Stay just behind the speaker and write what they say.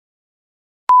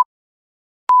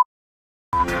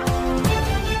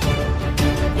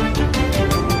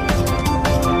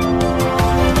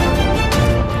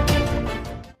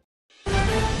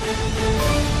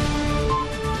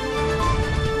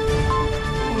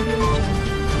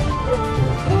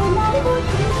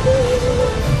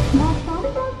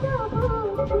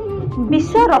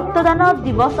विश्व रक्तदान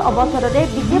दिवस अवसर में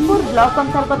विजेपुर ब्लॉक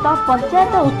अंतर्गत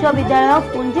पंचायत उच्च विद्यालय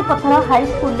पुंजीपथर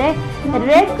हाईस्कूल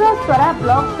रेड क्रॉस द्वारा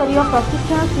ब्लॉक स्तरीय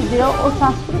प्रशिक्षण शिविर और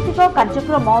सांस्कृतिक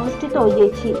कार्यक्रम अनुष्ठित हो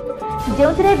जो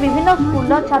विभिन्न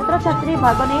स्कूल छात्र छात्री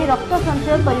भाग नहीं रक्त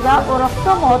संचय करने और रक्त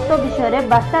महत्व विषय में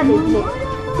बार्ता देते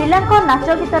पिला नाच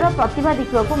गीतर प्रतिभा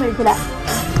देखा मिलता।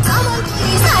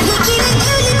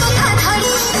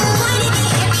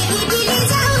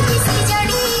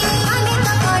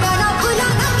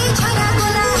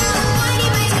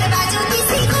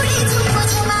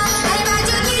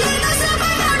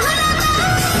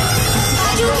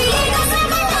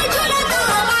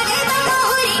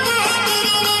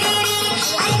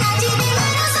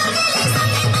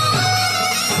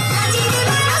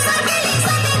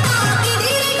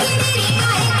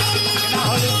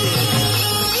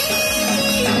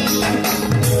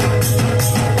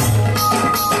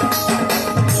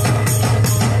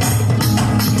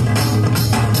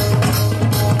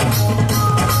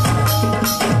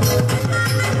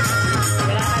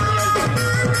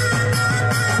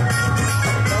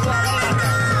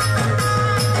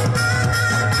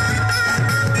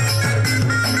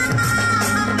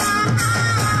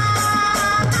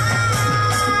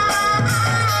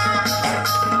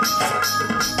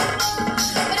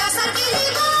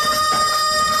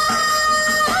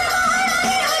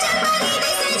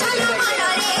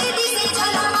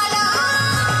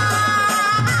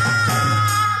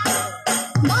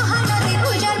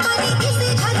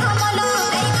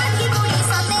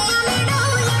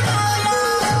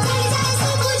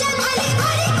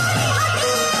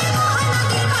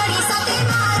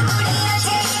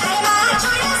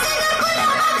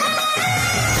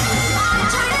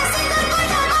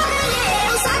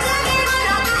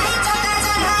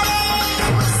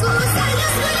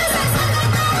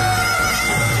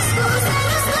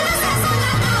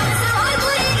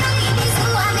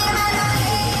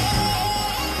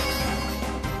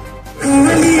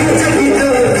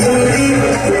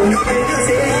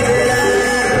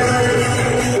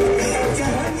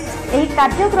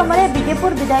 कार्यक्रम में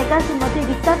विजेपुर विधायिका श्रीमती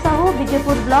रीता साहू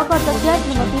विजेपुर ब्लॉक अध्यक्ष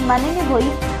श्रीमती मानिनी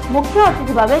भोई मुख्य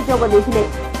अतिथि भाव जोग देथिले।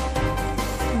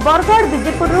 बरगढ़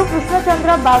विजेपुर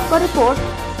कृष्णचंद्र बाग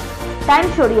रिपोर्ट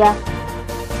टाइम्स ओडिया।